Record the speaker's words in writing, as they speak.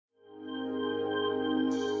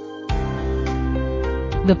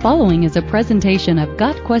The following is a presentation of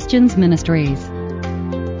Got Questions Ministries.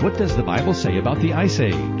 What does the Bible say about the Ice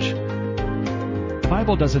Age? The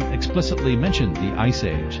Bible doesn't explicitly mention the Ice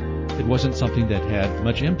Age. It wasn't something that had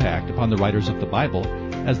much impact upon the writers of the Bible,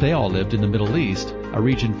 as they all lived in the Middle East, a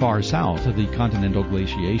region far south of the continental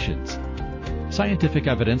glaciations. Scientific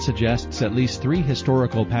evidence suggests at least 3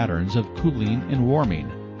 historical patterns of cooling and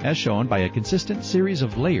warming, as shown by a consistent series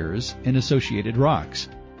of layers in associated rocks.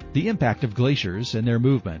 The impact of glaciers and their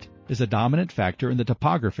movement is a dominant factor in the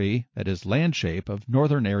topography, that is, land shape, of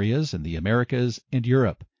northern areas in the Americas and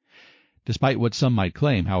Europe. Despite what some might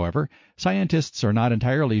claim, however, scientists are not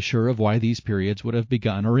entirely sure of why these periods would have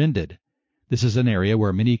begun or ended. This is an area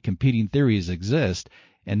where many competing theories exist,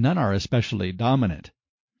 and none are especially dominant.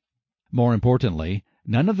 More importantly,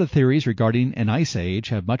 none of the theories regarding an ice age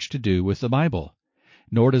have much to do with the Bible.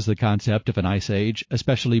 Nor does the concept of an ice age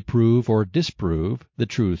especially prove or disprove the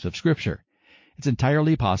truth of Scripture. It's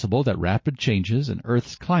entirely possible that rapid changes in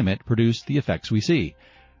Earth's climate produced the effects we see,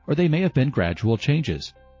 or they may have been gradual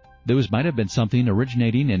changes. Those might have been something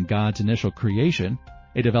originating in God's initial creation,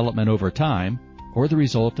 a development over time, or the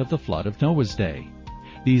result of the flood of Noah's day.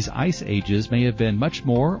 These ice ages may have been much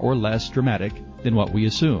more or less dramatic than what we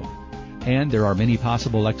assume, and there are many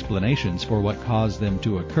possible explanations for what caused them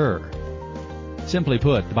to occur. Simply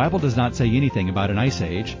put, the Bible does not say anything about an ice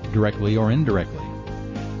age, directly or indirectly.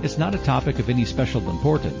 It's not a topic of any special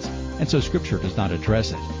importance, and so Scripture does not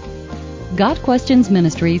address it. Got Questions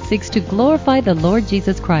Ministry seeks to glorify the Lord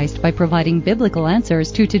Jesus Christ by providing biblical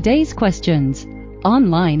answers to today's questions.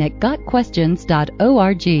 Online at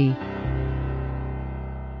gotquestions.org.